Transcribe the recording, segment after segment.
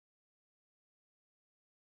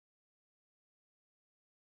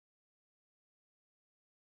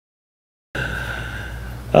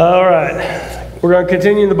All right, we're going to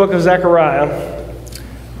continue in the book of Zechariah.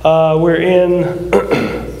 We're in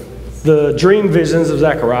the dream visions of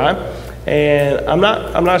Zechariah, and I'm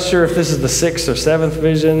not sure if this is the sixth or seventh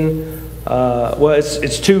vision. Well,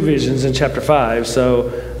 it's two visions in chapter 5,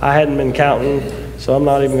 so I hadn't been counting, so I'm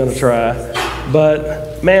not even going to try.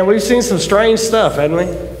 But man, we've seen some strange stuff, haven't we?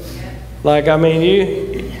 Like, I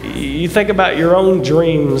mean, you think about your own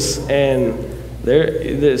dreams, and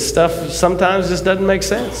the stuff sometimes just doesn't make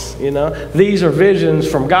sense, you know. These are visions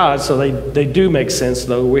from God, so they do make sense,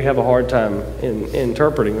 though we have a hard time in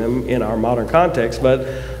interpreting them in our modern context. But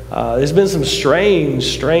there's been some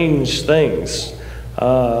strange things.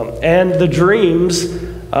 And the dreams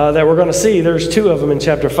that we're going to see, there's two of them in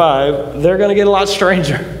chapter 5, they're going to get a lot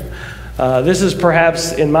stranger. This is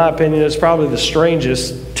perhaps, in my opinion, it's probably the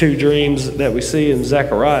strangest two dreams that we see in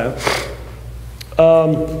Zechariah.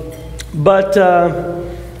 But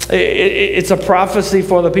it's a prophecy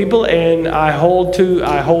for the people, and I hold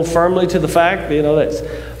firmly to the fact, you know,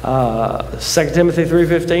 that 2 Timothy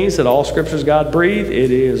 3:15 said all Scripture is God breathed.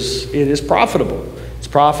 It is profitable. It's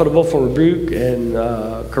profitable for rebuke and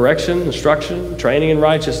correction, instruction, training in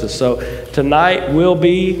righteousness. So tonight will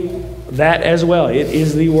be that as well. It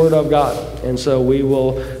is the Word of God, and so we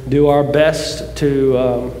will do our best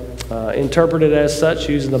to interpret it as such,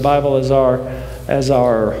 using the Bible as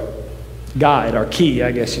our guide, our key,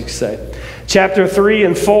 I guess you could say. Chapter 3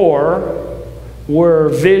 and 4 were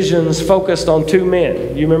visions focused on two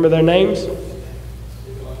men. You remember their names?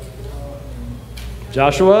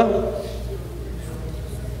 Joshua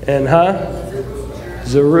and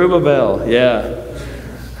Zerubbabel. Yeah,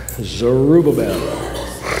 Zerubbabel.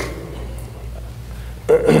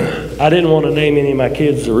 I didn't want to name any of my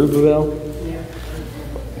kids Zerubbabel,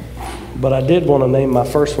 but I did want to name my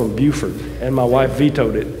first one Buford, and my wife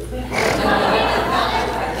vetoed it.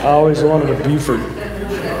 I always wanted a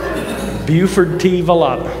Buford T.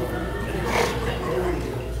 Vallata.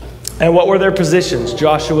 And what were their positions,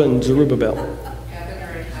 Joshua and Zerubbabel?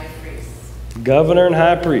 Governor and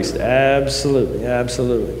high priest. Absolutely.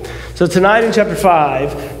 So tonight in chapter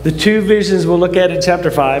 5, the two visions we'll look at in chapter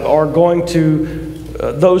 5 are going to,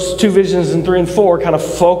 those two visions in 3 and 4 kind of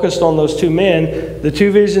focused on those two men. The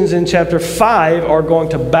two visions in chapter 5 are going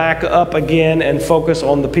to back up again and focus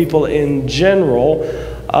on the people in general,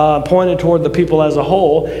 pointed toward the people as a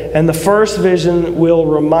whole. And the first vision will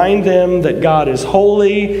remind them that God is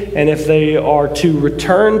holy, and if they are to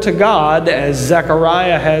return to God, as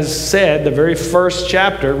Zechariah has said, the very first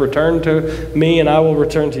chapter, return to me and I will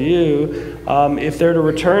return to you. If they're to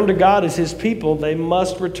return to God as His people, they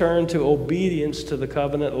must return to obedience to the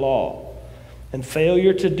covenant law. And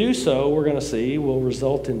failure to do so, we're going to see, will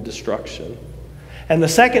result in destruction. And the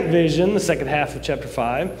second vision, the second half of chapter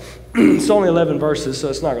 5, it's only 11 verses, so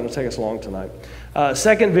it's not going to take us long tonight.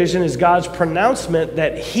 Second vision is God's pronouncement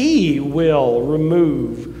that He will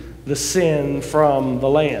remove the sin from the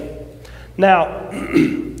land. Now,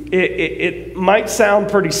 it might sound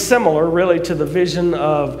pretty similar, really, to the vision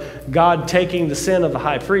of God taking the sin of the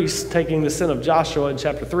high priest, taking the sin of Joshua in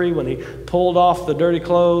chapter 3 when he pulled off the dirty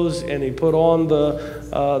clothes and he put on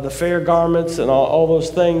the fair garments and all those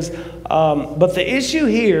things. But the issue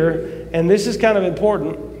here, and this is kind of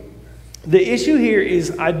important, the issue here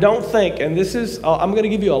is I don't think, and this is, I'm going to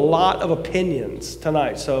give you a lot of opinions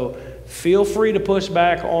tonight, so feel free to push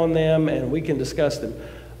back on them and we can discuss them.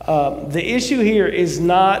 The issue here is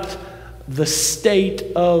not the state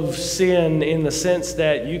of sin in the sense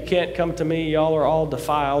that you can't come to me, y'all are all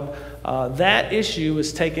defiled. That issue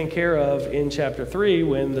was taken care of in chapter 3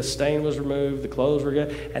 when the stain was removed, the clothes were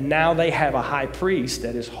good, and now they have a high priest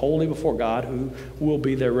that is holy before God who will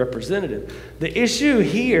be their representative. The issue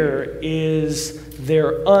here is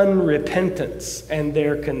their unrepentance and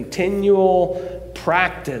their continual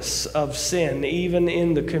practice of sin, even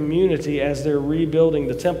in the community as they're rebuilding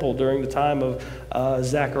the temple during the time of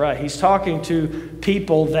Zechariah. He's talking to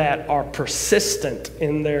people that are persistent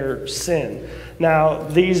in their sin. Now,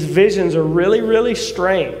 these visions are really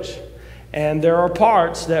strange, and there are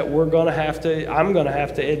parts that I'm going to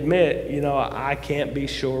have to admit, you know, I can't be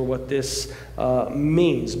sure what this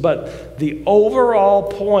means. But the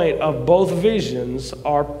overall point of both visions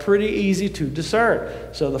are pretty easy to discern.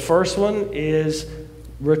 So the first one is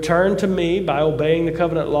return to me by obeying the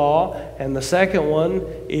covenant law. And the second one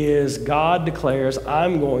is God declares,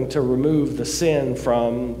 I'm going to remove the sin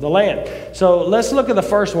from the land. So let's look at the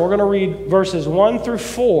first one. We're going to read verses 1 through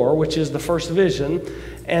 4, which is the first vision.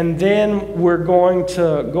 And then we're going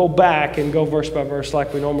to go back and go verse by verse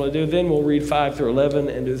like we normally do. Then we'll read 5 through 11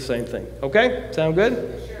 and do the same thing. Okay? Sound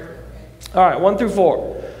good? Sure. All right, 1 through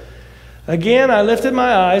 4. Again, I lifted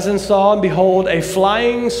my eyes and saw, and behold, a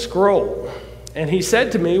flying scroll. And he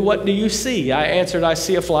said to me, what do you see? I answered, I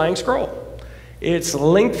see a flying scroll. Its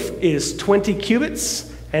length is 20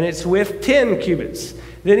 cubits, and its width 10 cubits.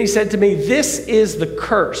 Then he said to me, this is the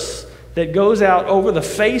curse that goes out over the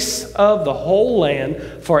face of the whole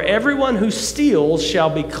land. For everyone who steals shall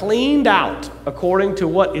be cleaned out according to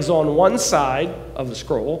what is on one side of the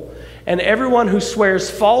scroll, and everyone who swears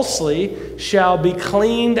falsely shall be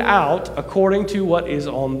cleaned out according to what is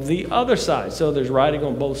on the other side. So there's writing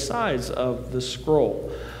on both sides of the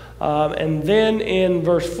scroll. And then in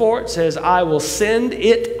verse 4 it says, I will send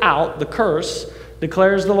it out, the curse,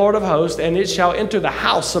 declares the Lord of hosts, and it shall enter the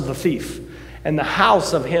house of the thief, and the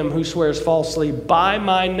house of him who swears falsely by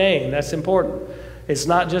my name. That's important. It's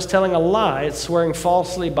not just telling a lie, it's swearing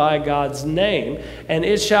falsely by God's name. And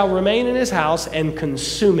it shall remain in his house and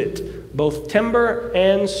consume it, both timber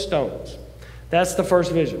and stones. That's the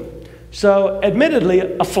first vision. So, admittedly,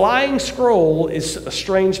 a flying scroll is a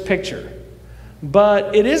strange picture.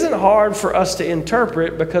 But it isn't hard for us to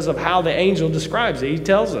interpret because of how the angel describes it. He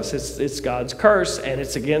tells us it's God's curse, and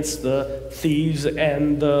it's against the thieves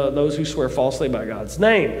and those who swear falsely by God's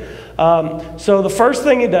name. So the first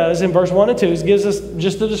thing he does in verse 1 and 2 is gives us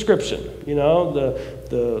just the description. You know,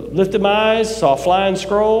 the lifted my eyes, saw a flying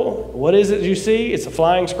scroll. What is it you see? It's a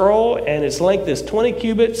flying scroll, and its length is 20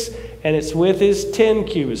 cubits, and its width is 10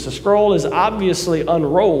 cubits. The scroll is obviously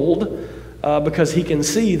unrolled, because he can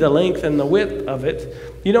see the length and the width of it.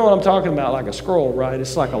 You know what I'm talking about, like a scroll, right?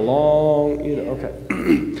 It's like a long,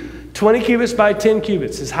 okay. 20 cubits by 10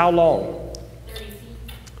 cubits is how long?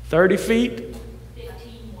 30 feet?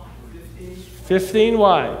 15 wide. 15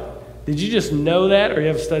 wide. Did you just know that, or you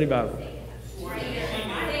have a study Bible?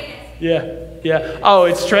 Yeah. Oh,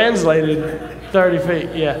 it's translated 30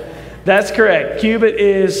 feet, yeah. That's correct. Cubit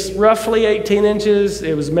is roughly 18 inches.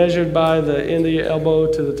 It was measured by the end of your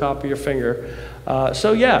elbow to the top of your finger.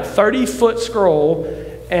 30-foot scroll.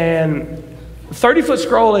 And 30-foot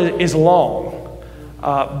scroll is long.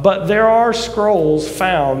 But there are scrolls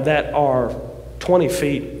found that are 20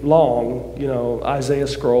 feet long, Isaiah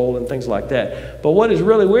scroll and things like that. But what is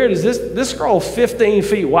really weird is this scroll is 15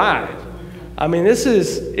 feet wide. I mean,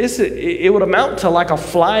 it would amount to like a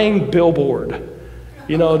flying billboard.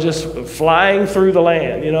 Just flying through the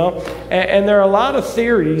land, And there are a lot of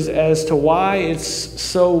theories as to why it's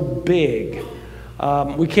so big.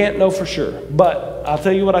 We can't know for sure, but I'll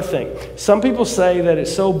tell you what I think. Some people say that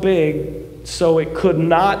it's so big so it could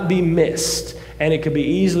not be missed, and it could be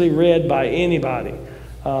easily read by anybody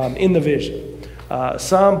in the vision.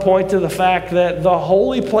 Some point to the fact that the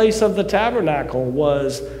holy place of the tabernacle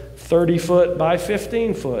was 30 foot by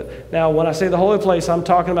 15 foot. Now, when I say the holy place, I'm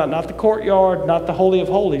talking about not the courtyard, not the Holy of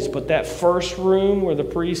Holies, but that first room where the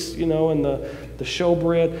priests, and the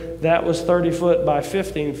showbread, that was 30 foot by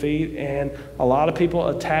 15 feet. And a lot of people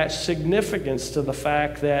attach significance to the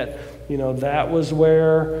fact that, that was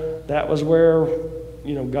where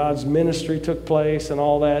God's ministry took place and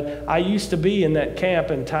all that. I used to be in that camp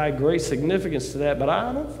and tie great significance to that, but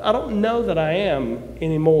I don't know that I am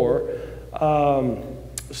anymore.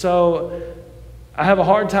 So I have a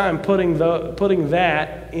hard time putting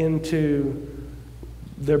that into,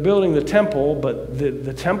 they're building the temple, but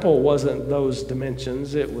the temple wasn't those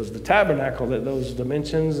dimensions. It was the tabernacle that those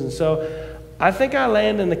dimensions. And so I think I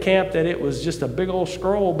land in the camp that it was just a big old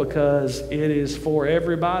scroll because it is for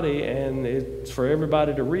everybody and it's for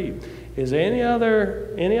everybody to read. Is there any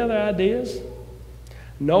other ideas?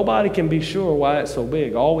 Nobody can be sure why it's so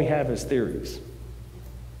big. All we have is theories.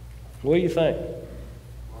 What do you think?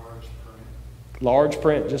 Large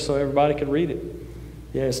print, just so everybody can read it.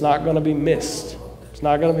 Yeah, it's not going to be missed. It's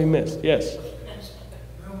not going to be missed. Yes?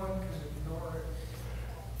 No one can ignore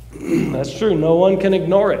it. That's true. No one can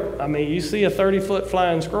ignore it. I mean, you see a 30-foot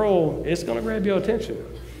flying scroll, it's going to grab your attention.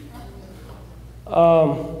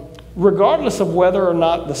 Regardless of whether or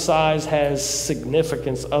not the size has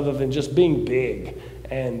significance other than just being big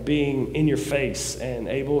and being in your face and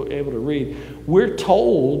able to read, we're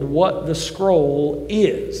told what the scroll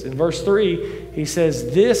is. In verse 3, he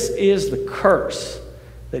says, this is the curse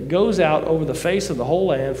that goes out over the face of the whole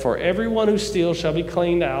land. For everyone who steals shall be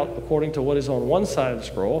cleaned out according to what is on one side of the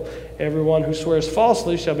scroll. Everyone who swears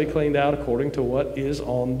falsely shall be cleaned out according to what is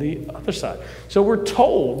on the other side. So we're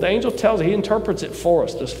told, the angel tells us, he interprets it for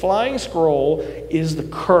us. This flying scroll is the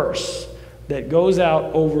curse that goes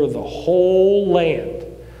out over the whole land.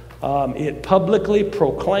 It publicly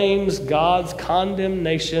proclaims God's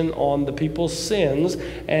condemnation on the people's sins,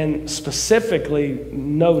 and specifically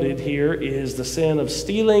noted here is the sin of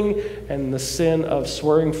stealing and the sin of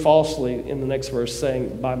swearing falsely in the next verse,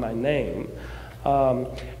 saying, by my name.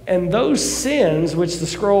 And those sins, which the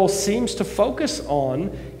scroll seems to focus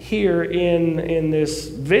on here in this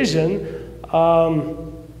vision,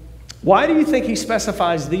 why do you think he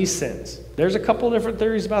specifies these sins? There's a couple different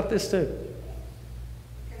theories about this too.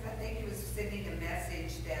 Because I think he was sending a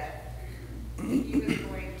message that he was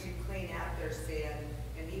going to clean out their sin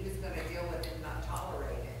and he was going to deal with it and not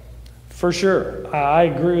tolerate it. For sure. I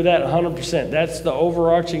agree with that 100%. That's the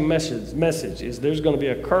overarching message is there's going to be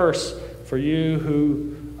a curse for you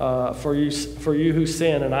who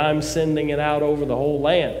sin, and I'm sending it out over the whole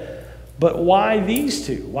land. But why these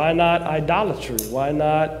two? Why not idolatry? Why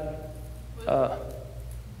not? It's kind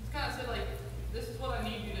of said like, this is what I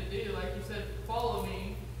need you to do. Like you said, follow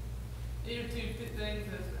me. These are two things.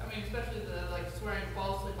 Especially the like swearing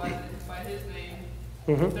falsely by his name.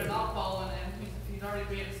 Mm-hmm. If they're not following him, he's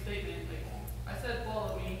already made a statement. Like, I said,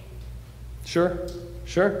 follow me. Sure.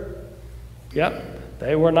 Yep.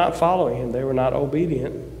 They were not following him. They were not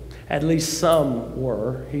obedient. At least some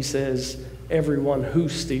were. He says, everyone who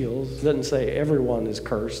steals. It doesn't say everyone is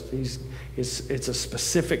cursed. It's a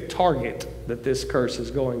specific target that this curse is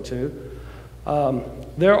going to.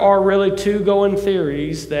 There are really two going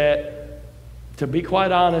theories that, to be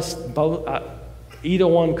quite honest, either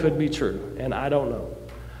one could be true, and I don't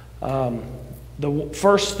know. The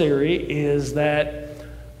first theory is that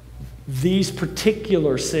these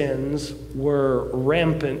particular sins were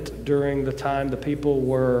rampant during the time the people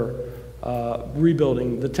were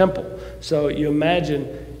rebuilding the temple. So you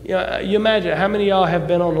imagine how many of y'all have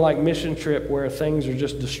been on like mission trip where things are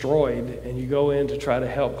just destroyed and you go in to try to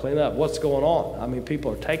help clean up. What's going on? I mean,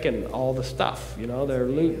 people are taking all the stuff, they're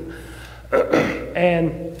looting.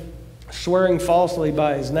 And swearing falsely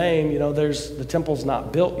by his name, the temple's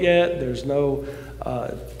not built yet. There's no,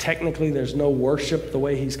 technically there's no worship the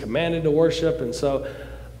way he's commanded to worship. And so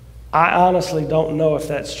I honestly don't know if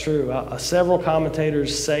that's true. Several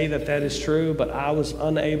commentators say that is true, but I was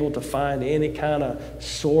unable to find any kind of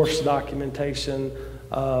source documentation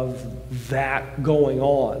of that going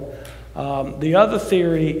on. The other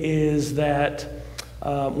theory is that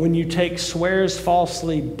when you take swears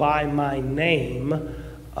falsely by my name,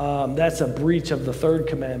 that's a breach of the third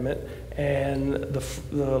commandment, and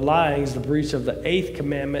the lying is the breach of the eighth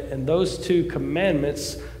commandment, and those two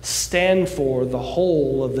commandments stand for the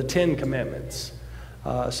whole of the 10 commandments.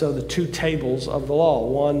 So the two tables of the law.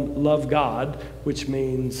 One, love God, which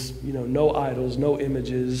means, no idols, no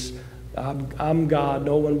images. I'm God,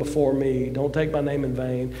 no one before me. Don't take my name in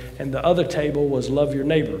vain. And the other table was love your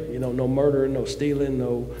neighbor. No murder, no stealing,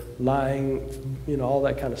 no lying, all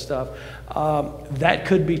that kind of stuff. That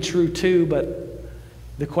could be true too, but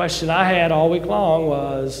the question I had all week long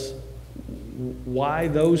was, why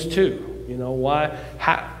those two?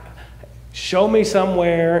 Show me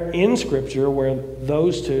somewhere in Scripture where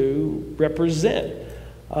those two represent.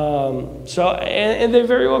 And they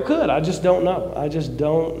very well could. I just don't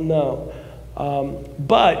know.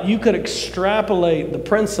 But you could extrapolate the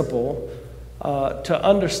principle to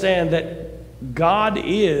understand that God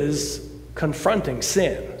is confronting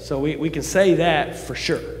sin. So we can say that for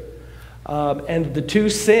sure. And the two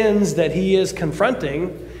sins that he is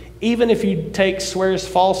confronting, even if you take swears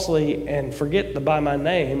falsely and forget the by my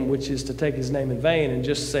name, which is to take his name in vain, and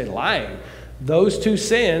just say lying, those two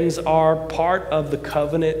sins are part of the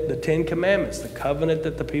covenant, the 10 commandments, the covenant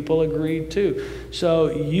that the people agreed to.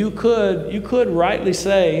 So you could rightly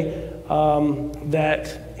say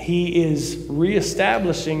that he is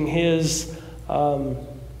reestablishing his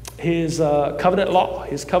covenant law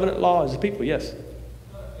as a people. Yes.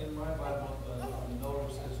 In my Bible, the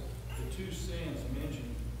note says the two sins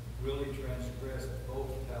mentioned really transgress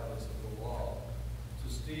both tablets of the law.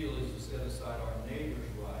 To steal is to set aside our neighbor's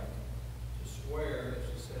right. To swear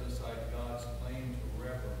is to set aside God's claim to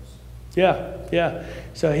reverence. Yeah.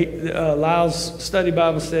 So Lyle's study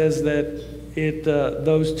Bible says that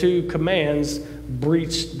those two commands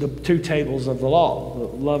breach the two tables of the law: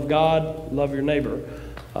 love God, love your neighbor.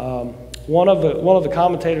 One of the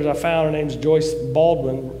commentators I found, her name's Joyce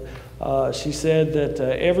Baldwin. She said that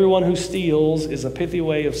everyone who steals is a pithy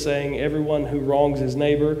way of saying everyone who wrongs his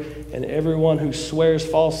neighbor, and everyone who swears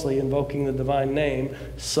falsely invoking the divine name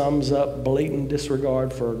sums up blatant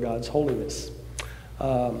disregard for God's holiness.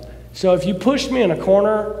 So if you pushed me in a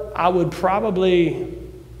corner, I would probably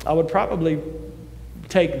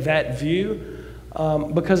take that view.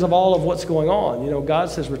 Because of all of what's going on. God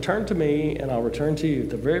says, return to me and I'll return to you at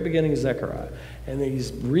the very beginning of Zechariah. And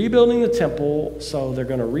he's rebuilding the temple, so they're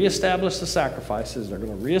going to reestablish the sacrifices. They're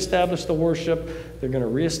going to reestablish the worship. They're going to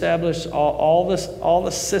reestablish all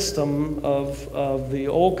the system of the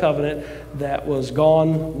old covenant that was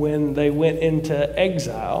gone when they went into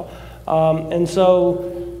exile. And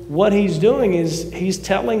so what he's doing is he's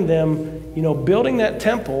telling them, building that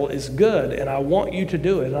temple is good, and I want you to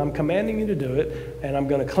do it, and I'm commanding you to do it, and I'm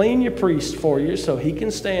going to clean your priest for you so he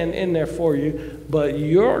can stand in there for you, but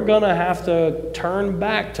you're going to have to turn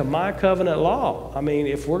back to my covenant law. I mean,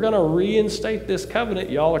 if we're going to reinstate this covenant,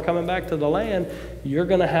 y'all are coming back to the land, you're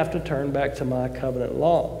going to have to turn back to my covenant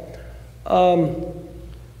law.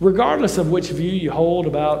 Regardless of which view you hold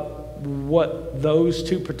about what those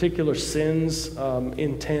two particular sins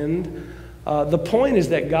intend, the point is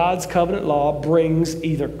that God's covenant law brings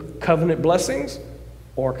either covenant blessings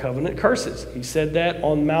or covenant curses. He said that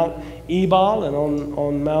on Mount Ebal and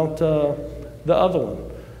on Mount the other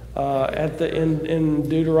one in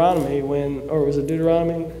Deuteronomy or was it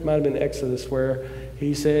Deuteronomy? It might have been Exodus where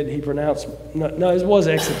he said he pronounced no it was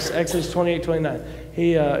Exodus 28:29.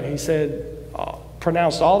 He said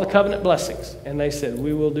pronounced all the covenant blessings, and they said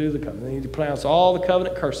we will do the covenant. He pronounced all the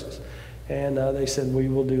covenant curses. And they said, we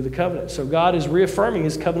will do the covenant. So God is reaffirming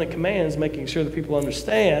his covenant commands, making sure that people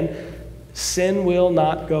understand sin will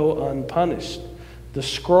not go unpunished. The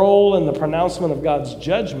scroll and the pronouncement of God's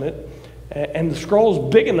judgment, and the scroll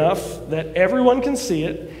is big enough that everyone can see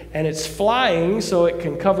it, and it's flying so it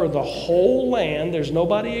can cover the whole land. There's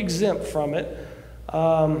nobody exempt from it.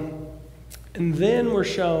 And then we're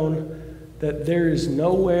shown that there is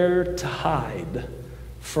nowhere to hide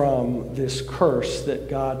from this curse that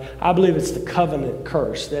God, I believe it's the covenant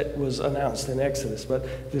curse that was announced in Exodus,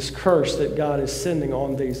 but this curse that God is sending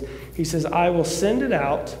on these. He says, I will send it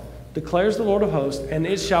out, declares the Lord of hosts, and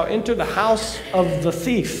it shall enter the house of the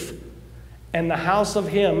thief and the house of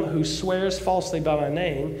him who swears falsely by my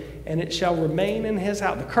name, and it shall remain in his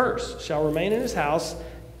house. The curse shall remain in his house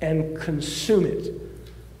and consume it.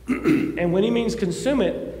 And when he means consume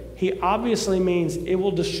it, he obviously means it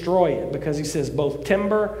will destroy it, because he says both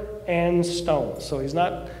timber and stone. So he's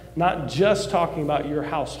not just talking about your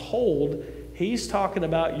household. He's talking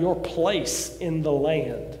about your place in the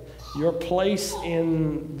land, your place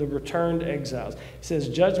in the returned exiles. He says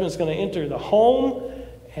judgment's going to enter the home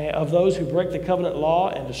of those who break the covenant law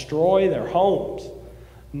and destroy their homes.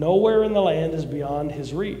 Nowhere in the land is beyond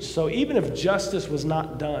his reach. So even if justice was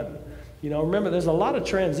not done, remember there's a lot of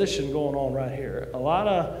transition going on right here. A lot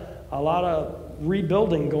of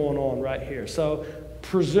rebuilding going on right here. So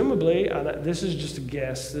presumably, this is just a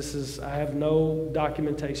guess. I have no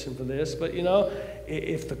documentation for this, but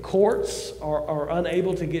if the courts are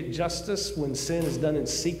unable to get justice when sin is done in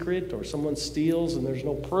secret or someone steals and there's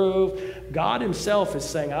no proof, God himself is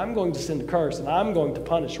saying, I'm going to send a curse and I'm going to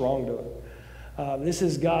punish wrongdoing. This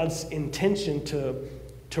is God's intention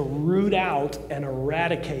to root out and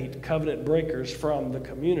eradicate covenant breakers from the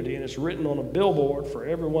community. And it's written on a billboard for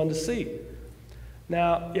everyone to see.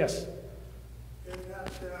 Now, yes? In that,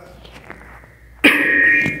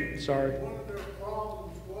 Sorry. one of their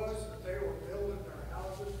problems was that they were building their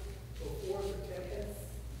houses before the temple.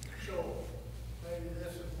 So maybe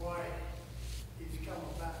this is why he's coming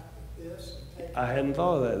back with this. I hadn't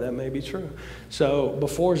thought of that. That may be true. So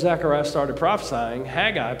before Zechariah started prophesying,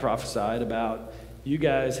 Haggai prophesied about, you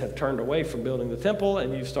guys have turned away from building the temple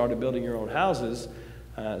and you've started building your own houses.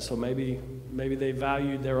 So maybe they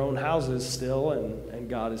valued their own houses still, and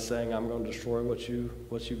God is saying, I'm going to destroy what you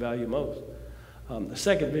value most. The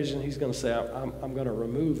second vision, he's going to say, I'm going to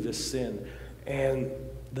remove this sin. And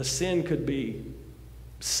the sin could be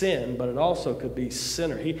sin, but it also could be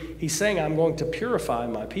sinner. He's saying, I'm going to purify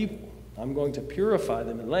my people. I'm going to purify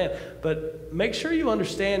them in the land. But make sure you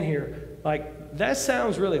understand here, that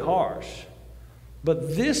sounds really harsh.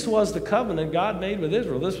 But this was the covenant God made with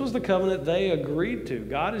Israel. This was the covenant they agreed to.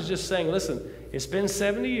 God is just saying, listen, it's been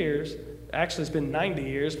 70 years. Actually, it's been 90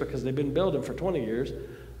 years because they've been building for 20 years.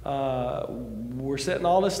 We're setting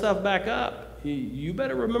all this stuff back up. You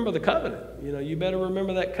better remember the covenant. You better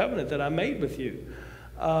remember that covenant that I made with you.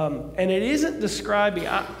 And it isn't describing,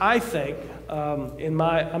 I think, I'm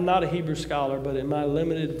not a Hebrew scholar, but in my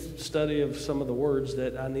limited study of some of the words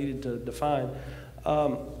that I needed to define,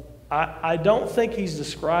 I don't think he's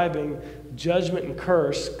describing judgment and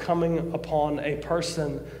curse coming upon a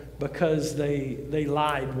person because they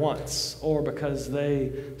lied once or because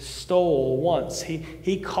they stole once.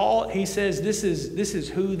 He says this is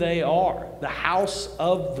who they are, the house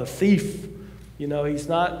of the thief. He's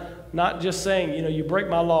not just saying, you break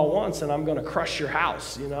my law once and I'm going to crush your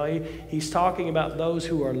house. He's talking about those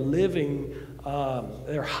who are living,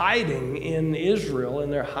 they're hiding in Israel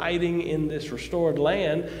and they're hiding in this restored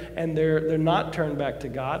land, and they're not turned back to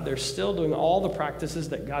God. They're still doing all the practices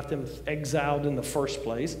that got them exiled in the first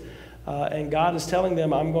place. And God is telling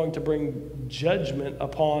them, I'm going to bring judgment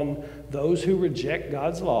upon those who reject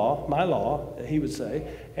God's law, my law, he would say,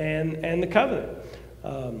 and the covenant.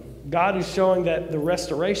 God is showing that the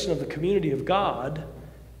restoration of the community of God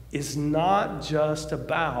is not just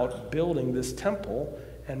about building this temple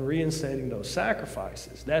and reinstating those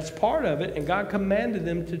sacrifices. That's part of it, and God commanded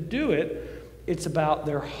them to do it. It's about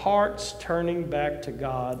their hearts turning back to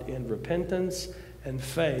God in repentance and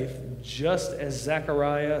faith, just as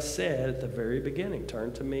Zechariah said at the very beginning,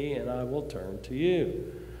 turn to me and I will turn to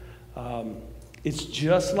you. It's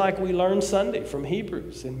just like we learned Sunday from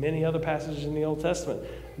Hebrews and many other passages in the Old Testament.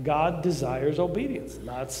 God desires obedience,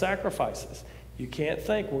 not sacrifices. You can't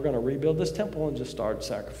think we're going to rebuild this temple and just start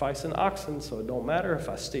sacrificing oxen, so it don't matter if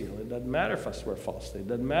I steal. It doesn't matter if I swear falsely. It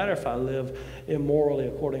doesn't matter if I live immorally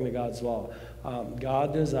according to God's law.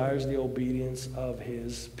 God desires the obedience of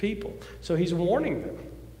his people. So he's warning them.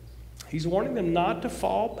 He's warning them not to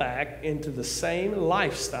fall back into the same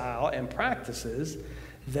lifestyle and practices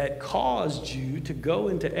that caused you to go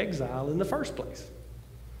into exile in the first place.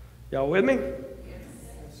 Y'all with me?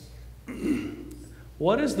 Yes.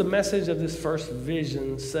 What does the message of this first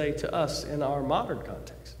vision say to us in our modern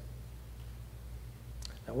context?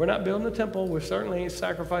 Now, we're not building a temple. We certainly ain't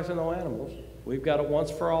sacrificing no animals. We've got a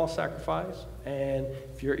once-for-all sacrifice, and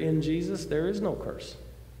if you're in Jesus, there is no curse.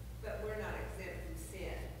 But we're not exempt from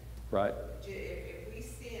sin. Right. If we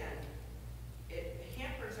sin, it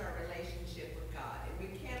hampers our relationship with God, and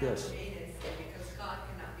we cannot Yes. remain in sin because God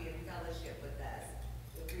cannot be in fellowship with us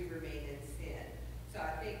if we remain in sin. So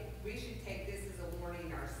I think we should take this as a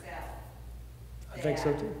warning ourselves. I think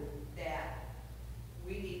so too. That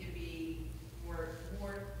we need to be more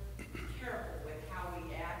careful with how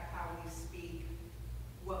we act, how we speak,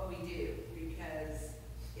 what we do, because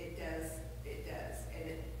it does,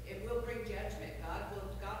 and it will bring judgment. God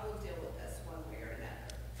will deal with us one way or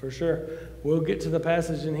another. For sure. We'll get to the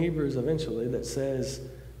passage in Hebrews eventually that says,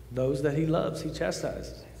 those that he loves, he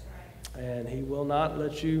chastises. That's right. And he will not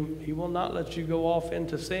let you go off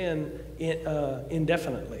into sin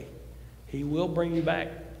indefinitely. He will bring you back.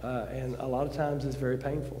 And a lot of times it's very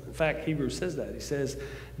painful. In fact, Hebrews says that. He says,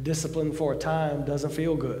 discipline for a time doesn't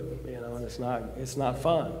feel good, and it's not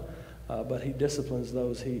fun. But he disciplines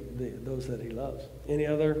those that he loves. Any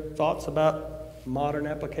other thoughts about modern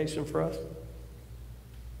application for us?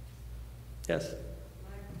 Yes?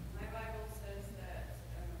 My Bible says that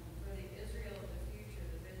for the Israel of the future,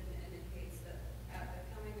 the vision indicates that at the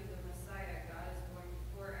coming of the Messiah, God is going to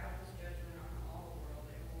pour out his judgment on all the world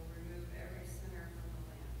and will remove every sinner from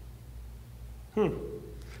the land.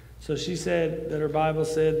 So she said that her Bible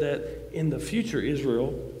said that in the future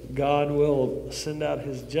Israel, God will send out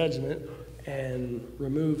his judgment and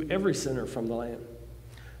remove every sinner from the land.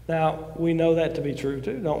 Now, we know that to be true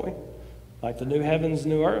too, don't we? Like the new heavens,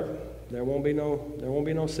 new earth. There won't be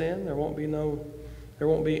no sin. There won't be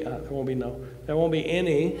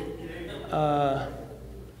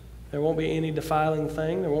any defiling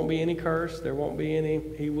thing. There won't be any curse. There won't be any.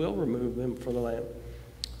 He will remove them from the land.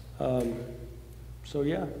 So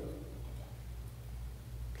yeah.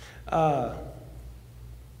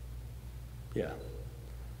 Yeah.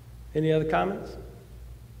 Any other comments?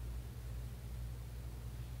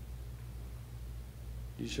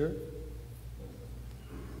 You sure?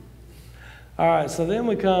 All right, so then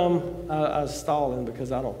we come, I was stalling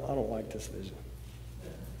because I don't like this vision.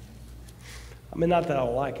 I mean, not that I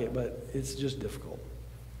don't like it, but it's just difficult.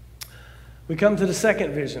 We come to the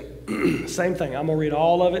second vision. Same thing. I'm going to read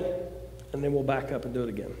all of it, and then we'll back up and do it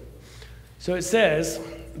again. So it says,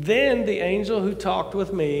 then the angel who talked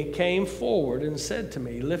with me came forward and said to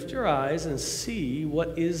me, lift your eyes and see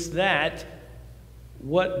what this is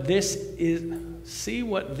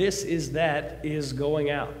that is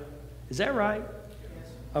going out. Is that right?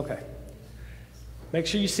 Okay. Make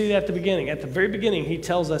sure you see that at the beginning. At the very beginning, he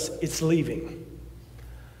tells us it's leaving.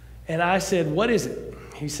 And I said, what is it?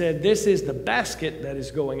 He said, this is the basket that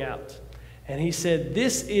is going out. And he said,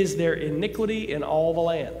 this is their iniquity in all the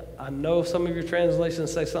land. I know some of your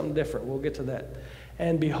translations say something different. We'll get to that.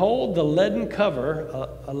 And behold, the leaden cover,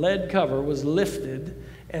 a lead cover was lifted,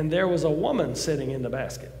 and there was a woman sitting in the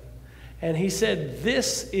basket. And he said,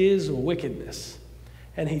 this is wickedness.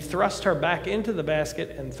 And he thrust her back into the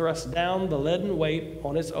basket and thrust down the leaden weight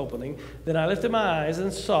on its opening. Then I lifted my eyes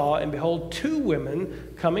and saw, and behold, two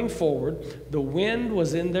women coming forward. The wind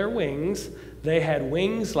was in their wings. They had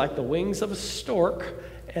wings like the wings of a stork,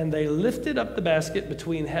 And they lifted up the basket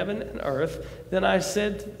between heaven and earth. Then I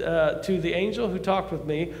said to the angel who talked with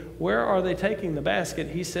me, where are they taking the basket?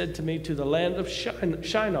 He said to me, to the land of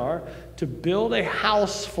Shinar, to build a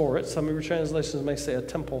house for it. Some of your translations may say a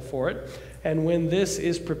temple for it. And when this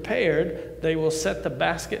is prepared, they will set the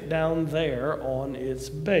basket down there on its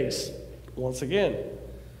base. Once again,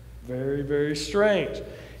 very, very strange.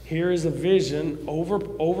 Here is a vision,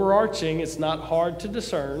 overarching. It's not hard to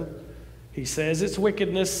discern. He says it's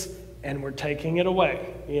wickedness, and we're taking it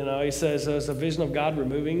away. You know, he says there's a vision of God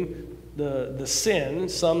removing the sin.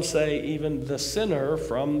 Some say even the sinner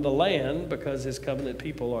from the land, because his covenant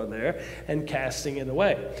people are there, and casting it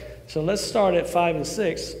away. So let's start at 5 and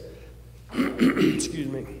 6. Excuse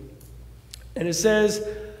me. And it says,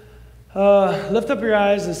 lift up your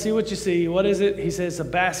eyes and see what you see. What is it? He says a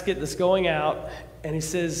basket that's going out. And he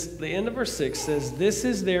says, the end of verse 6 says, this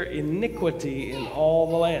is their iniquity in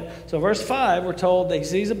all the land. So verse 5, we're told that he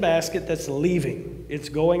sees a basket that's leaving. It's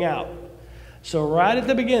going out. So right at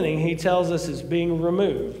the beginning, he tells us it's being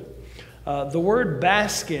removed. The word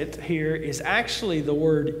basket here is actually the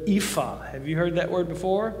word ephah. Have you heard that word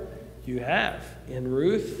before? You have. In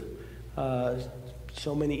Ruth,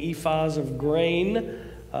 so many ephahs of grain.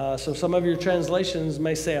 So some of your translations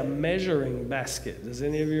may say a measuring basket. Does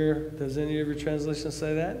any of your translations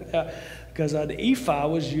say that? Yeah, because an ephah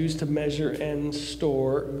was used to measure and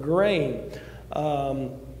store grain.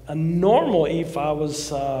 A normal ephah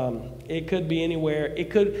was, it could be anywhere.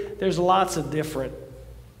 There's lots of different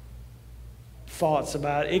thoughts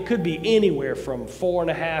about it. It could be anywhere from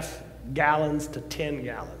 4.5 gallons to 10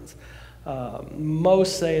 gallons.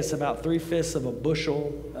 Most say it's about 3/5 of a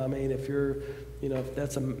bushel. I mean, if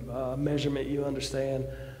that's a measurement you understand.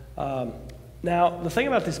 Now, the thing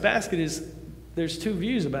about this basket is there's two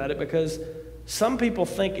views about it, because some people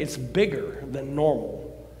think it's bigger than normal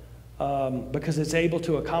because it's able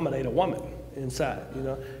to accommodate a woman inside,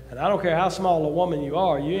 And I don't care how small a woman you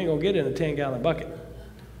are, you ain't going to get in a 10-gallon bucket.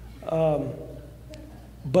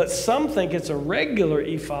 But some think it's a regular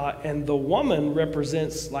ephah, and the woman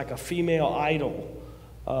represents like a female idol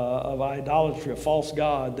of idolatry, a false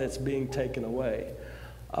god that's being taken away.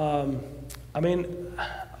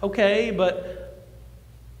 Okay, but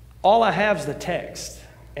all I have is the text,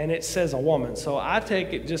 and it says a woman. So I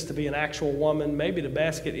take it just to be an actual woman. Maybe the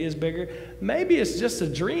basket is bigger. Maybe it's just a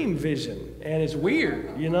dream vision, and it's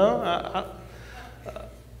weird,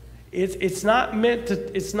 It's not meant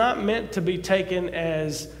to be taken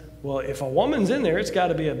as, well, if a woman's in there, it's got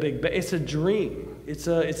to be a big. It's a dream. It's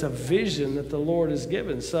a vision that the Lord has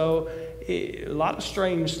given. So a lot of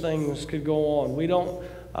strange things could go on. We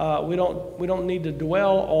don't need to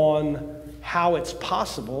dwell on how it's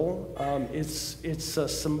possible. It's a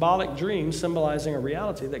symbolic dream symbolizing a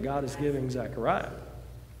reality that God is giving Zechariah.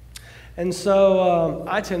 And so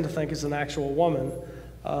I tend to think it's an actual woman.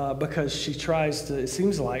 Because it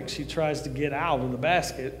seems like she tries to get out of the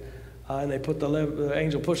basket, and the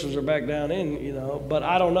angel pushes her back down in, but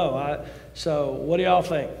I don't know. So what do y'all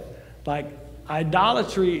think? Like,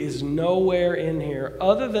 idolatry is nowhere in here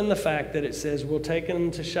other than the fact that it says we'll take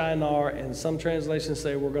him to Shinar, and some translations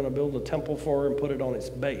say we're going to build a temple for her and put it on its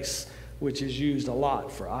base, which is used a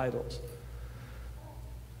lot for idols.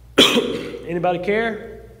 Anybody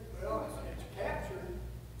care? Well, it's captured.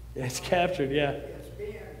 It's captured, yeah. It's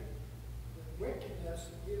being the wickedness,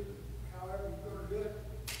 however you're going to do it,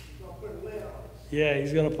 you're going to put a lid on it. Yeah,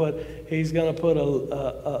 he's gonna put a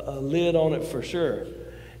lid on it for sure.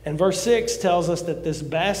 And verse 6 tells us that this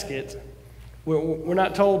basket, we're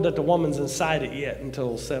not told that the woman's inside it yet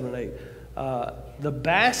until 7 and 8. The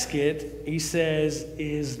basket, he says,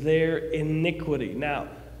 is their iniquity. Now,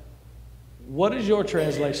 what does your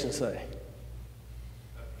translation say?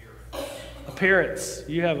 Appearance.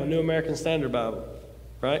 You have a New American Standard Bible,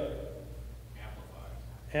 right?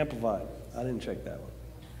 Amplified. I didn't check that one.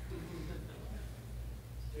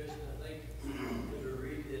 Jason, I think when we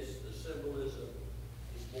read this, the symbolism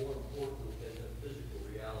is more important than the physical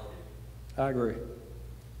reality. I agree.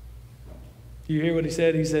 You hear what he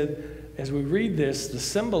said? He said, as we read this, the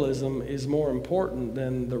symbolism is more important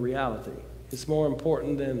than the reality. It's more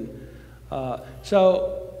important than...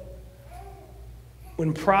 So,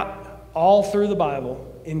 when all through the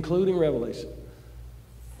Bible, including Revelation,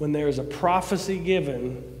 when there is a prophecy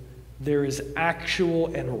given, there is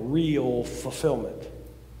actual and real fulfillment.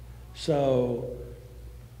 So,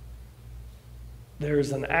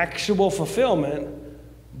 there's an actual fulfillment,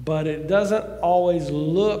 but it doesn't always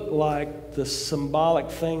look like the symbolic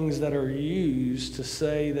things that are used to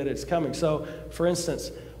say that it's coming. So, for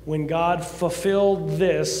instance, when God fulfilled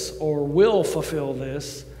this or will fulfill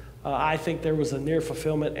this, I think there was a near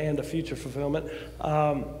fulfillment and a future fulfillment.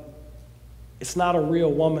 It's not a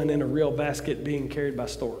real woman in a real basket being carried by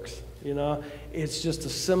storks. It's just a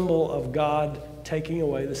symbol of God taking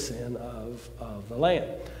away the sin of the land.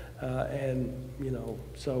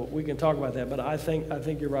 So we can talk about that. But I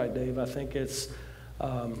think you're right, Dave. I think it's,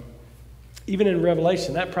 even in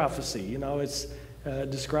Revelation, that prophecy, it's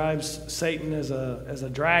describes Satan as a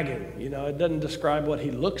dragon. It doesn't describe what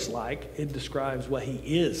he looks like. It describes what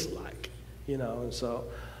he is like. And so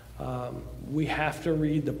we have to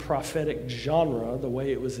read the prophetic genre the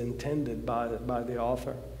way it was intended by the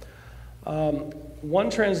author.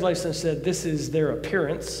 One translation said this is their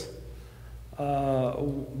appearance.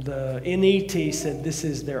 The NET said this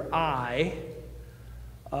is their eye.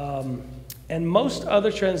 And most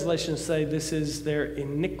other translations say this is their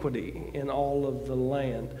iniquity in all of the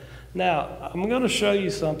land. Now, I'm going to show you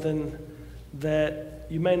something that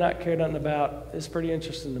you may not care nothing about. It's pretty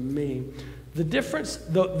interesting to me. The difference,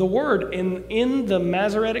 the word in the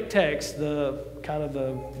Masoretic text, the kind of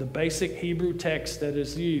the basic Hebrew text that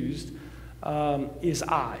is used, is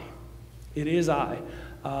I. It is I.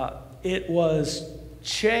 It was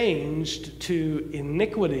changed to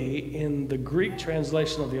iniquity in the Greek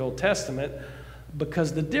translation of the Old Testament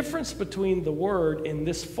because the difference between the word in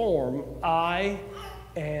this form, I,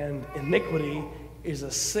 and iniquity, is a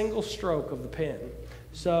single stroke of the pen.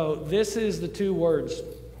 So this is the two words.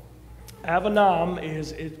 Avanam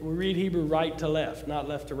we read Hebrew right to left, not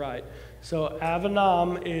left to right. So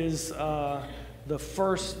Avanam is the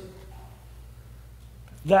first,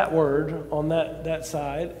 that word on that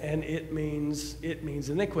side, and it means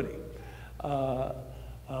iniquity.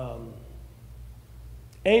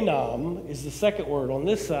 Anam is the second word on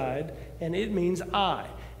this side, and it means I.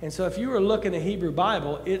 And so if you were looking at Hebrew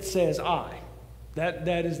Bible, it says I. That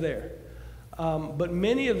is there. But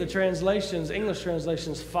many of the translations, English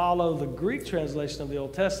translations, follow the Greek translation of the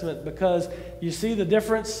Old Testament because you see the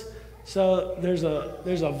difference. So there's a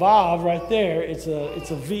vav right there. It's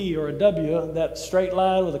a V or a W, that straight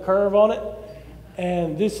line with a curve on it.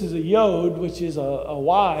 And this is a yod, which is a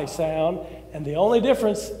Y sound. And the only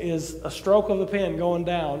difference is a stroke of the pen going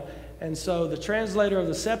down. And so the translator of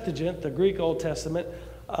the Septuagint, the Greek Old Testament,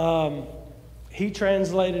 he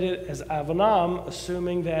translated it as Avanam,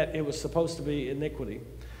 assuming that it was supposed to be iniquity.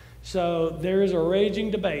 So there is a raging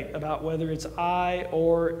debate about whether it's I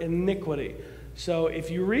or iniquity. So if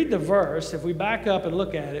you read the verse, if we back up and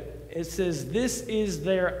look at it, it says, this is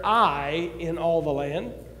their I in all the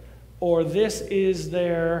land, or this is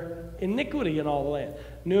their iniquity in all the land.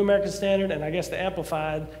 New American Standard, and I guess the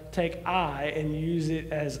Amplified, take I and use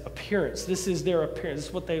it as appearance. This is their appearance. This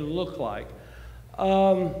is what they look like.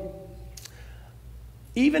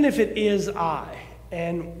 Even if it is I,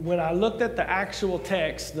 and when I looked at the actual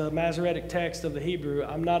text, the Masoretic text of the Hebrew,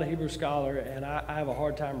 I'm not a Hebrew scholar, and I have a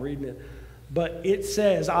hard time reading it, but it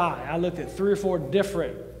says I looked at 3 or 4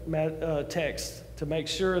 different texts to make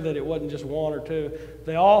sure that it wasn't just one or two.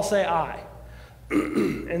 They all say I.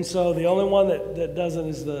 And so the only one that doesn't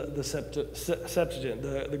is the Septuagint,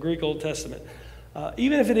 the Greek Old Testament.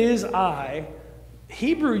 Even if it is I,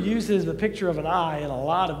 Hebrew uses the picture of an eye in a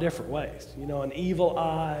lot of different ways. An evil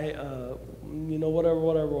eye,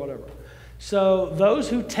 whatever. So those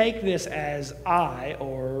who take this as I,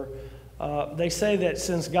 or they say that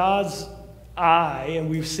since God's eye, and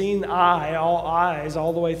we've seen all eyes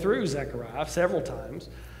all the way through Zechariah several times,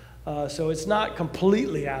 so it's not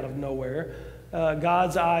completely out of nowhere.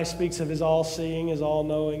 God's eye speaks of his all-seeing, his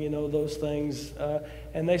all-knowing, those things.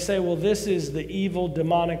 And they say, well, this is the evil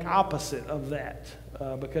demonic opposite of that.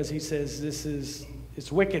 Because he says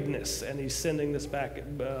it's wickedness, and he's sending this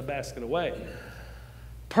basket away.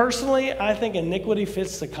 Personally, I think iniquity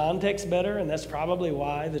fits the context better, and that's probably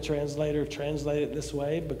why the translator translated it this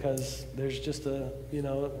way, because there's just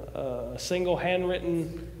a single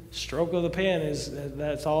handwritten stroke of the pen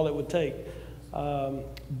that's all it would take.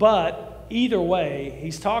 But either way,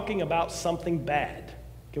 he's talking about something bad.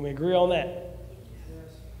 Can we agree on that? Yes.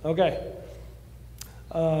 Okay.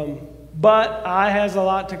 But I has a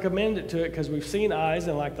lot to commend it to it because we've seen eyes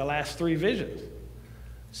in like the last 3 visions.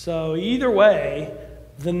 So either way,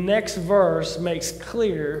 the next verse makes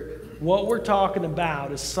clear what we're talking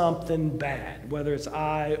about is something bad, whether it's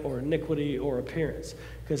eye or iniquity or appearance.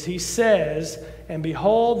 Because he says, and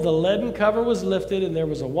behold, the leaden cover was lifted, and there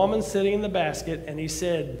was a woman sitting in the basket, and he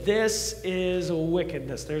said, this is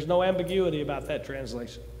wickedness. There's no ambiguity about that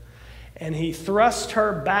translation. And he thrust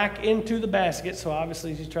her back into the basket, so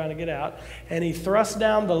obviously she's trying to get out, and he thrust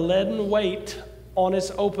down the leaden weight on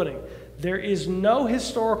its opening. There is no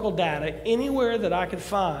historical data anywhere that I could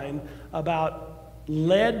find about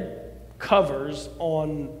lead covers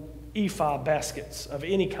on ephah baskets of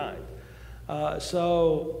any kind.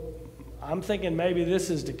 So I'm thinking maybe this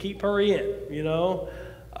is to keep her in, you know.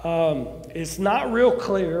 It's not real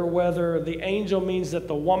clear whether the angel means that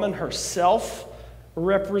the woman herself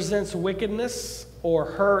represents wickedness or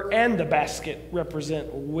her and the basket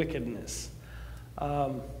represent wickedness.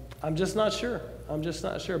 I'm just not sure.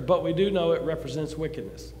 But we do know it represents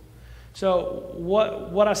wickedness. So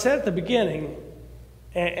what I said at the beginning,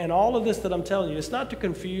 and all of this that I'm telling you, it's not to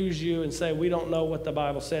confuse you and say we don't know what the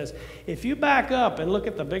Bible says. If you back up and look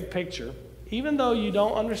at the big picture, even though you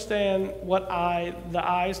don't understand what the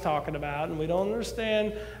eye is talking about, and we don't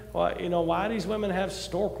understand why these women have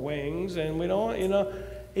stork wings, and we don't,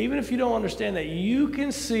 even if you don't understand that, you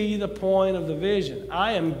can see the point of the vision.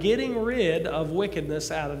 I am getting rid of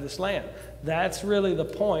wickedness out of this land. That's really the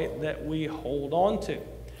point that we hold on to.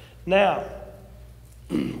 Now,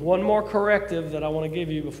 one more corrective that I want to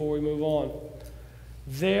give you before we move on.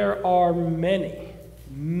 There are many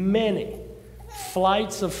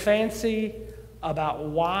flights of fancy about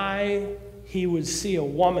why he would see a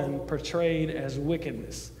woman portrayed as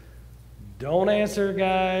wickedness. Don't answer,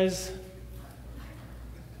 guys.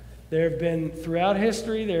 There have been, throughout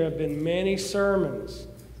history, there have been many sermons,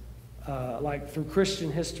 like through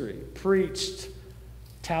Christian history, preached,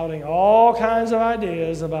 touting all kinds of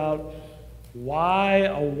ideas about why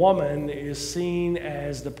a woman is seen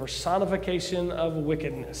as the personification of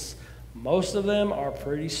wickedness. Most of them are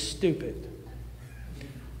pretty stupid.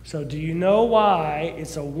 So do you know why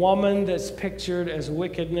it's a woman that's pictured as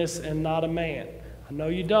wickedness and not a man? I know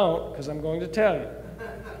you don't, because I'm going to tell you.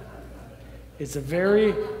 It's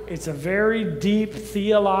a very deep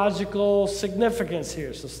theological significance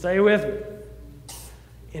here, so stay with me.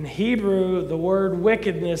 In Hebrew, the word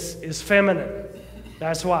wickedness is feminine.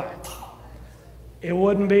 That's why. It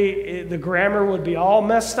wouldn't be, the grammar would be all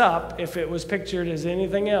messed up if it was pictured as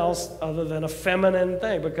anything else other than a feminine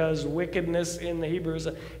thing, because wickedness in the Hebrew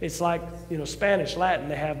it's like, Spanish, Latin,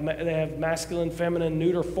 they have masculine, feminine,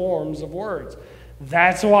 neuter forms of words.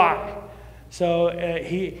 That's why. So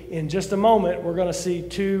in just a moment, we're going to see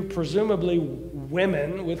two presumably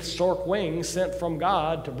women with stork wings sent from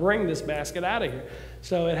God to bring this basket out of here.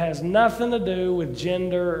 So it has nothing to do with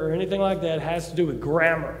gender or anything like that. It has to do with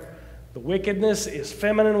grammar. The wickedness is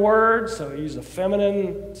feminine words, so use a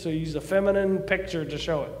feminine picture to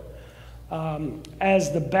show it.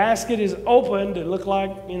 As the basket is opened, it looked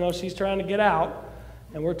like she's trying to get out,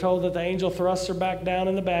 and we're told that the angel thrusts her back down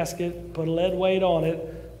in the basket, put a lead weight on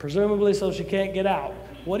it, presumably so she can't get out.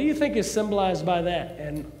 What do you think is symbolized by that?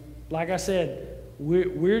 And like I said,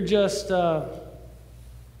 we're just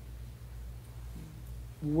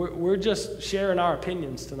sharing our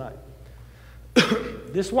opinions tonight.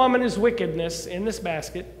 This woman is wickedness in this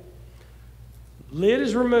basket. Lid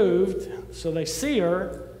is removed, so they see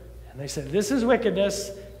her, and they say, this is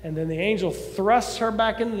wickedness, and then the angel thrusts her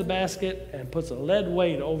back into the basket and puts a lead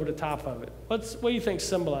weight over the top of it. What do you think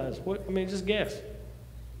symbolized? Just guess. If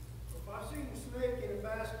I see the snake in a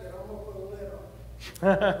basket, I'm going to put a lid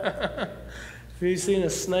on it. If you've seen a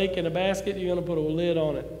snake in a basket, you're going to put a lid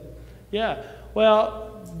on it. Yeah,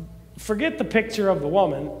 well, forget the picture of the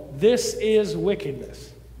woman. This is wickedness.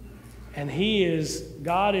 And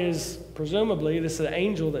God is, presumably, this is an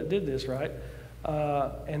angel that did this, right?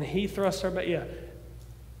 And he thrusts her back. Yeah.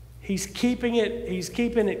 He's keeping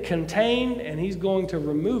it contained, and he's going to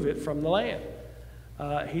remove it from the land.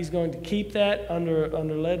 He's going to keep that under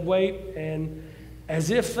lead weight. And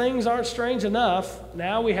as if things aren't strange enough,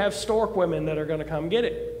 now we have stork women that are going to come get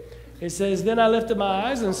it. It says, then I lifted my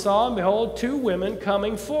eyes and saw, and behold, two women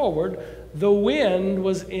coming forward. The wind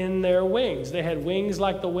was in their wings. They had wings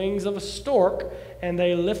like the wings of a stork, and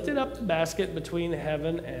they lifted up the basket between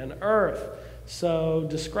heaven and earth. So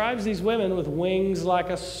describes these women with wings like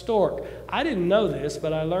a stork. I didn't know this,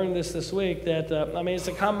 but I learned this week that, it's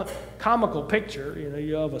a comical picture.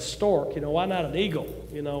 You have a stork. Why not an eagle?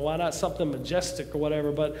 Why not something majestic or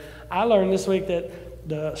whatever? But I learned this week that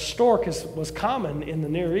the stork was common in the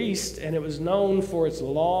Near East, and it was known for its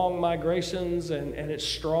long migrations and its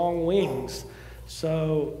strong wings.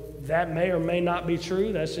 So that may or may not be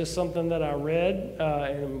true. That's just something that I read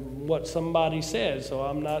and what somebody said. So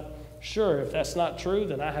I'm not sure. If that's not true,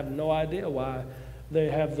 then I have no idea why they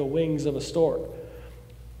have the wings of a stork.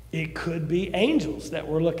 It could be angels that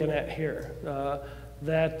we're looking at here.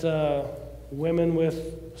 Women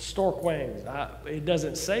with stork wings. It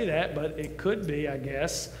doesn't say that, but it could be, I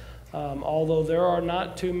guess. Although there are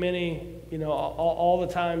not too many, all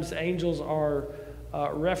the times angels are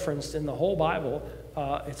referenced in the whole Bible,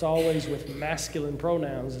 it's always with masculine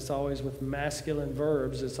pronouns. It's always with masculine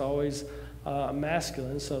verbs. It's always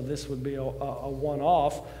masculine, so this would be a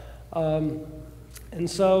one-off. And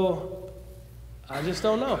so I just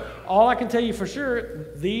don't know. All I can tell you for sure,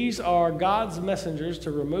 these are God's messengers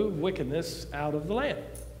to remove wickedness out of the land.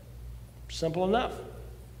 Simple enough.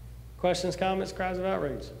 Questions, comments, cries of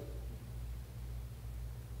outrage?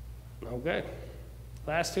 Okay.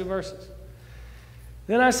 Last two verses.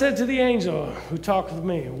 Then I said to the angel who talked with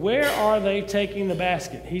me, where are they taking the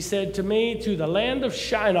basket? He said to me, to the land of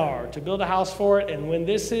Shinar, to build a house for it, and when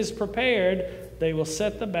this is prepared, they will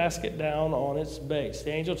set the basket down on its base. The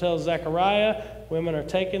angel tells Zechariah, women are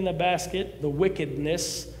taking the basket, the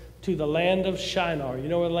wickedness, to the land of Shinar. You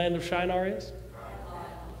know where the land of Shinar is?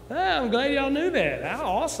 I'm glad y'all knew that. How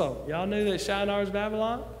awesome. Y'all knew that Shinar is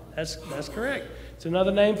Babylon? That's correct. It's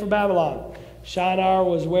another name for Babylon. Shinar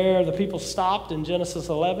was where the people stopped in Genesis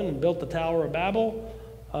 11 and built the Tower of Babel.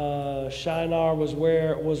 Shinar was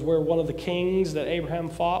where one of the kings that Abraham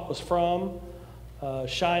fought was from.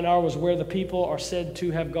 Shinar was where the people are said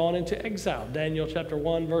to have gone into exile. Daniel chapter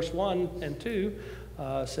 1, verse 1 and 2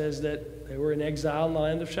 says that they were in exile in the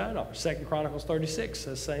land of Shinar. 2 Chronicles 36 says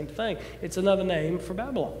the same thing. It's another name for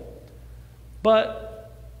Babylon.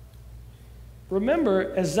 But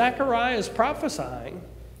remember, as Zechariah is prophesying,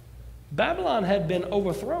 Babylon had been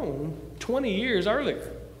overthrown 20 years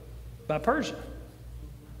earlier by Persia.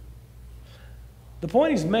 The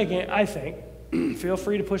point he's making, I think, feel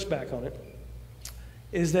free to push back on it,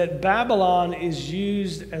 is that Babylon is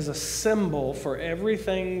used as a symbol for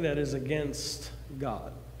everything that is against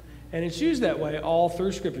God. And it's used that way all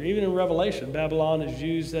through Scripture. Even in Revelation, Babylon is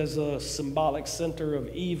used as a symbolic center of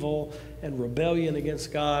evil and rebellion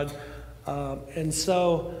against God. And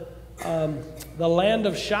so the land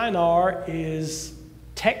of Shinar is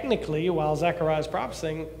technically, while Zechariah is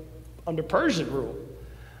prophesying, under Persian rule.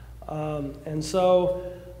 And so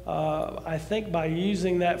I think by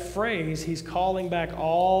using that phrase, he's calling back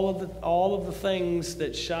all of the things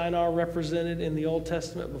that Shinar represented in the Old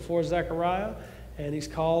Testament before Zechariah, and he's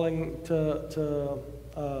calling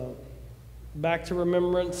back to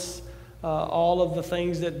remembrance all of the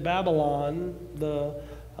things that Babylon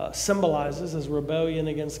symbolizes as rebellion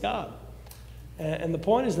against God. And the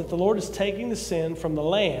point is that the Lord is taking the sin from the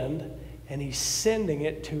land and he's sending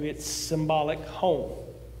it to its symbolic home.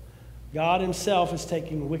 God himself is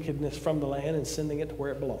taking wickedness from the land and sending it to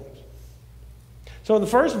where it belongs. So in the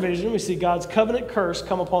first vision, we see God's covenant curse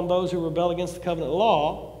come upon those who rebel against the covenant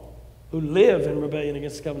law, who live in rebellion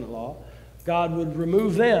against the covenant law. God would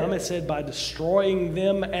remove them, it said, by destroying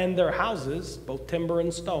them and their houses, both timber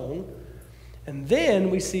and stone. And then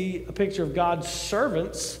we see a picture of God's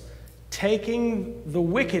servants taking the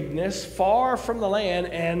wickedness far from the land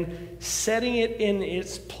and setting it in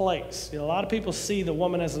its place. You know, a lot of people see the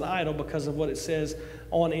woman as an idol because of what it says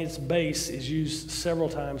on its base is used several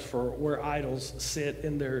times for where idols sit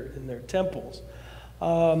in their temples.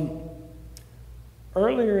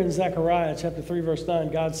 Earlier in Zechariah chapter 3 verse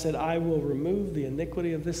 9, God said, I will remove the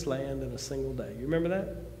iniquity of this land in a single day. You remember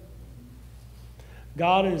that?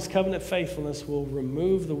 God in his covenant faithfulness will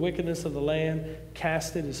remove the wickedness of the land,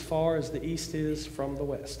 cast it as far as the east is from the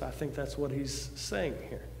west. I think that's what he's saying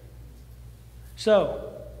here.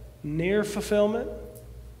 So, near fulfillment,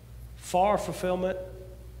 far fulfillment,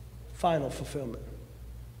 final fulfillment.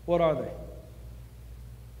 What are they?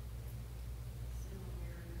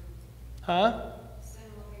 Huh?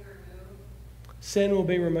 Sin will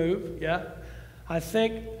be removed, yeah. I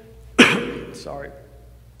think, sorry.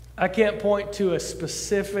 I can't point to a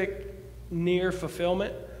specific near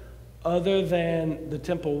fulfillment other than the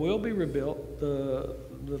temple will be rebuilt. The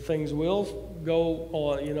things will go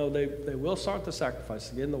on. You know, they will start the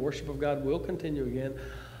sacrifice again. The worship of God will continue again.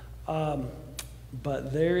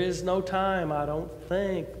 But there is no time, I don't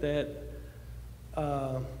think, that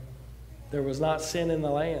there was not sin in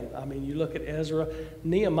the land. I mean, you look at Ezra.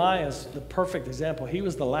 Nehemiah is the perfect example. He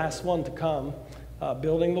was the last one to come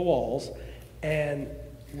building the walls. And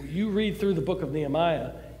you read through the book of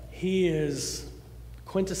Nehemiah, he is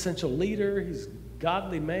quintessential leader. He's a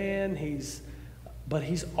godly man. But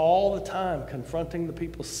he's all the time confronting the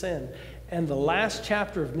people's sin. And the last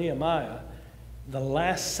chapter of Nehemiah, the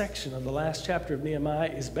last section of the last chapter of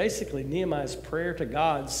Nehemiah is basically Nehemiah's prayer to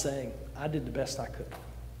God saying, I did the best I could.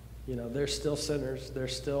 You know, they're still sinners. They're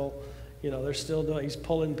still doing, he's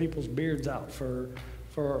pulling people's beards out for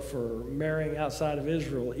marrying outside of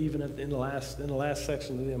Israel, even in the last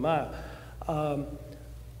section of Nehemiah.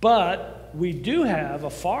 But we do have a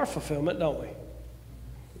far fulfillment, don't we?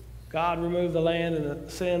 God removed the land and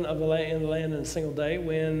the sin of the land in a single day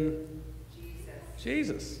when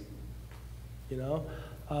Jesus. You know,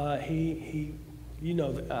 he you know,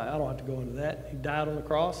 I don't have to go into that. He died on the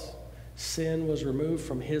cross. Sin was removed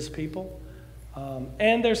from his people.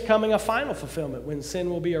 And there's coming a final fulfillment when sin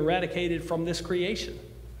will be eradicated from this creation.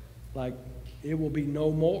 Like, it will be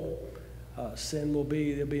no more. There'll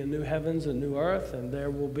be a new heavens, a new earth, and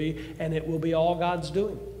it will be all God's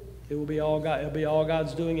doing. It'll be all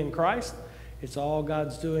God's doing in Christ. It's all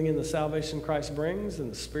God's doing in the salvation Christ brings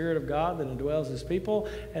and the Spirit of God that indwells His people.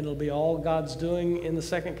 And it'll be all God's doing in the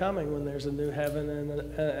second coming when there's a new heaven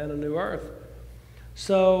and a new earth.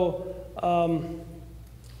 So,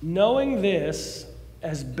 knowing this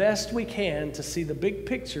as best we can to see the big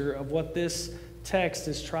picture of what this text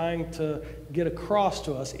is trying to get across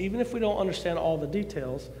to us, even if we don't understand all the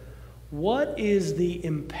details, what is the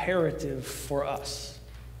imperative for us?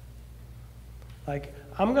 Like,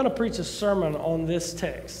 I'm going to preach a sermon on this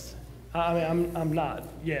text. I mean, I'm not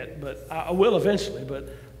yet, but I will eventually. But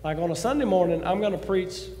like on a Sunday morning, I'm going to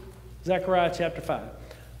preach Zechariah chapter 5.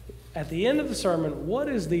 At the end of the sermon, what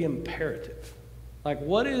is the imperative? Like,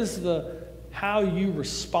 what is how you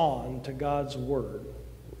respond to God's word?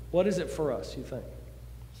 What is it for us, you think?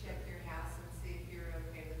 Check your house and see if you're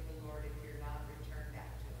okay with the Lord. If you're not, return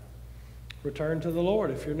back to Him. Return to the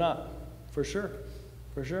Lord if you're not. For sure.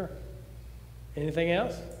 For sure. Anything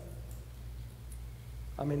else?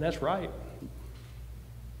 I mean, that's right.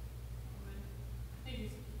 I think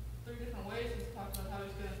he's 3 different ways he's talked about how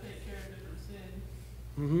he's going to take care of different sins.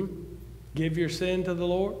 Mm-hmm. Give your sin to the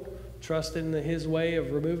Lord. Trust in His way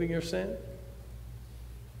of removing your sin.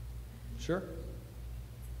 Sure.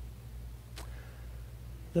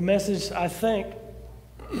 The message, I think,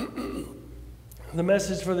 the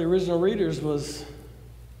message for the original readers was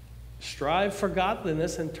strive for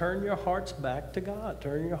godliness and turn your hearts back to God.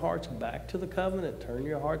 Turn your hearts back to the covenant. Turn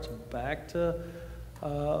your hearts back to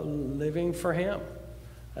living for Him.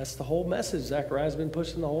 That's the whole message Zechariah's been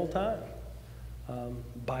pushing the whole time.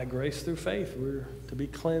 By grace through faith, we're to be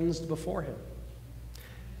cleansed before Him.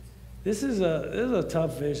 This is a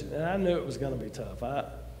tough vision, and I knew it was going to be tough. I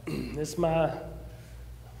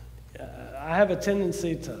have a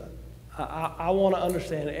tendency to, I want to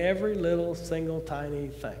understand every little single tiny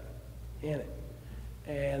thing in it.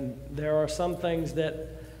 And there are some things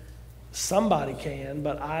that somebody can,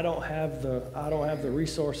 but I don't have the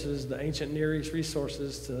resources, the ancient Near East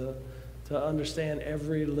resources to understand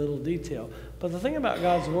every little detail. But the thing about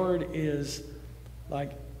God's word is,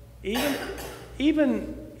 like,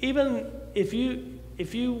 even if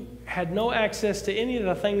you had no access to any of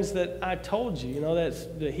the things that I told you, that's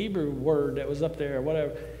the Hebrew word that was up there or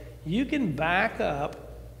whatever, you can back up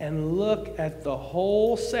and look at the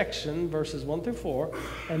whole section, verses 1 through 4,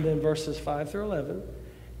 and then verses 5 through 11,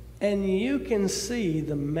 and you can see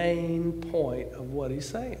the main point of what he's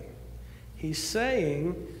saying. He's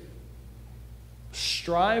saying,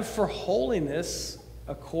 strive for holiness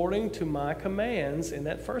according to my commands in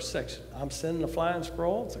that first section. I'm sending a flying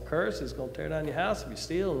scroll. It's a curse. It's going to tear down your house if you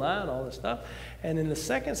steal and lie and all this stuff. And in the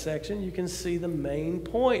second section, you can see the main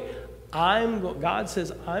point. God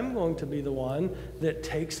says, I'm going to be the one that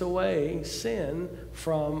takes away sin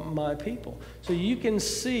from my people. So you can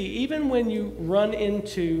see, even when you run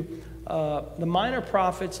into, the minor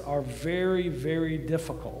prophets are very, very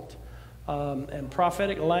difficult. And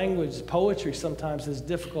prophetic language, poetry sometimes is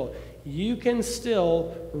difficult. You can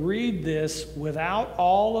still read this without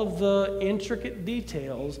all of the intricate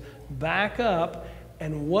details, back up,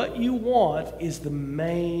 and what you want is the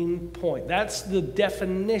main point. That's the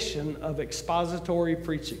definition of expository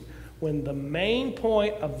preaching. When the main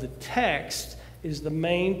point of the text is the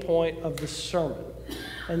main point of the sermon.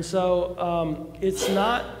 And so it's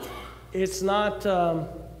not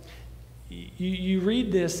you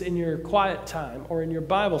read this in your quiet time or in your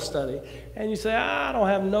Bible study, and you say, I don't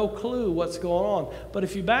have no clue what's going on. But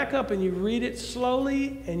if you back up and you read it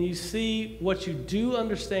slowly and you see what you do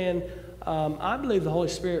understand, I believe the Holy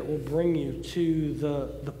Spirit will bring you to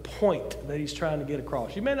the point that He's trying to get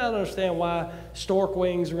across. You may not understand why stork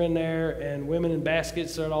wings are in there and women in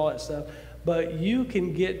baskets and all that stuff, but you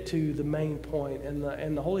can get to the main point, and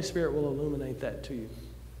the Holy Spirit will illuminate that to you.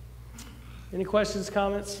 Any questions,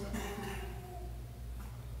 comments?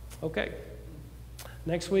 Okay.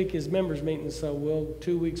 Next week is members' meeting, so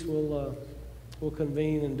 2 weeks we'll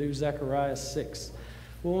convene and do Zechariah 6.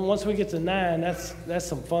 Well, once we get to 9, that's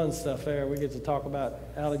some fun stuff there. We get to talk about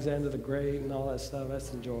Alexander the Great and all that stuff.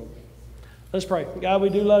 That's enjoyable. Let's pray. God, we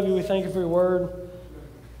do love you. We thank you for your word.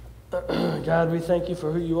 God, we thank you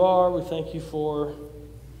for who you are. We thank you for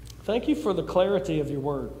the clarity of your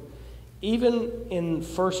word. Even in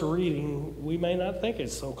first reading, we may not think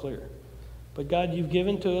it's so clear. But God, you've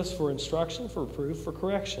given to us for instruction, for reproof, for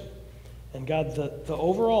correction. And God, the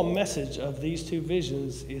overall message of these two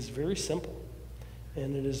visions is very simple.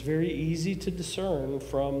 And it is very easy to discern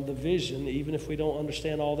from the vision, even if we don't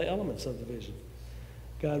understand all the elements of the vision.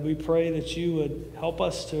 God, we pray that you would help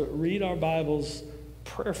us to read our Bibles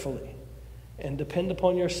prayerfully and depend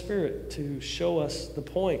upon your Spirit to show us the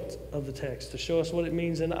point of the text, to show us what it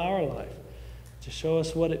means in our life, to show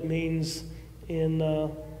us what it means in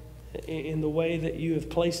the way that you have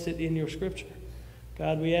placed it in your Scripture.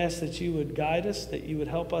 God, we ask that you would guide us, that you would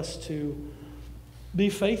help us to be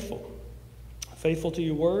faithful. Faithful to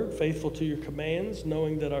your word, faithful to your commands,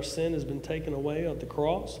 knowing that our sin has been taken away at the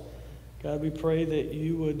cross. God, we pray that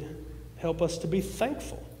you would help us to be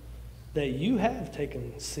thankful that you have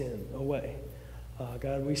taken sin away.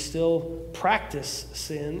 God, we still practice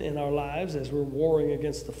sin in our lives as we're warring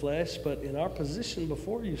against the flesh, but in our position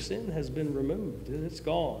before you, sin has been removed. It's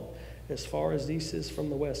gone as far as the east is from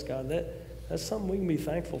the west, God. That's something we can be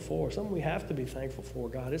thankful for, something we have to be thankful for,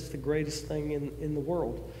 God. It's the greatest thing in the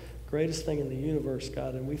world, greatest thing in the universe,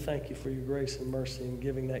 God, and we thank you for your grace and mercy in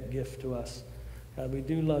giving that gift to us. God, we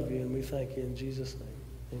do love you, and we thank you in Jesus'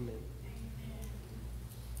 name. Amen.